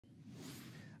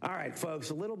All right,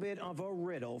 folks, a little bit of a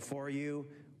riddle for you.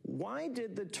 Why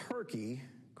did the turkey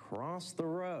cross the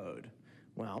road?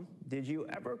 Well, did you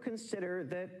ever consider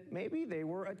that maybe they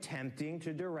were attempting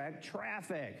to direct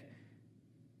traffic?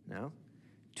 No?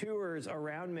 Tours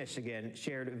around Michigan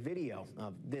shared video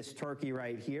of this turkey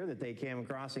right here that they came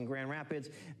across in Grand Rapids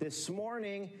this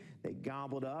morning. They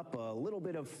gobbled up a little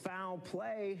bit of foul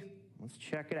play. Let's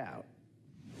check it out.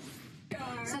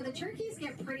 So the turkeys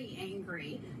get pretty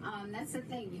angry. That's the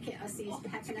thing. You can't see he's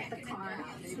pecking at the car.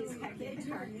 He's pecking at the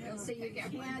car. So you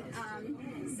can't.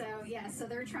 So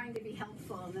they're trying to be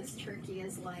helpful, and this turkey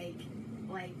is like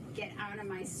get out of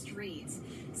my street.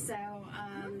 So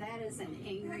that is an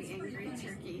angry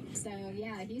turkey. So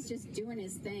yeah, he's just doing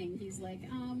his thing. He's like,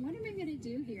 what am I going to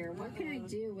do here? What can I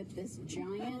do with this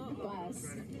giant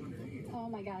bus? Oh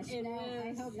my gosh, no,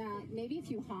 I hope not. Maybe if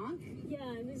you honk? Yeah,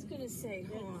 I was going to say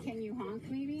honk. Can you honk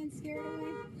maybe and scare it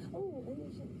away?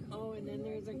 Oh, and then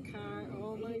there's a car.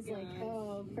 Oh my He's God. like,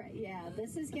 oh, yeah,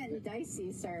 this is getting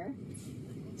dicey, sir.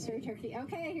 Sir Turkey.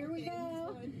 Okay, here we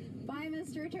go. Bye,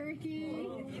 Mr. Turkey.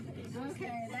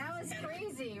 Okay, that was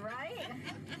crazy, right?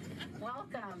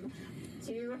 Welcome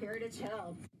to Here to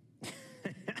Chill.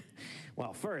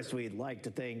 Well, first, we'd like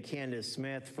to thank Candice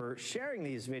Smith for sharing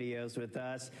these videos with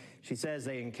us. She says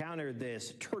they encountered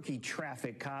this turkey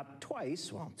traffic cop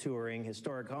twice while touring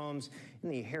historic homes in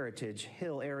the Heritage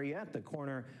Hill area at the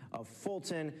corner of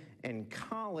Fulton and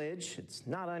College. It's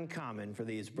not uncommon for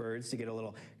these birds to get a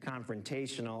little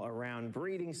confrontational around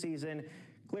breeding season.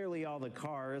 Clearly, all the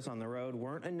cars on the road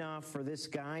weren't enough for this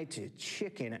guy to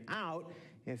chicken out.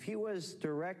 If he was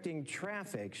directing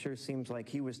traffic, sure seems like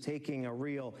he was taking a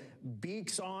real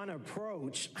beaks-on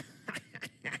approach.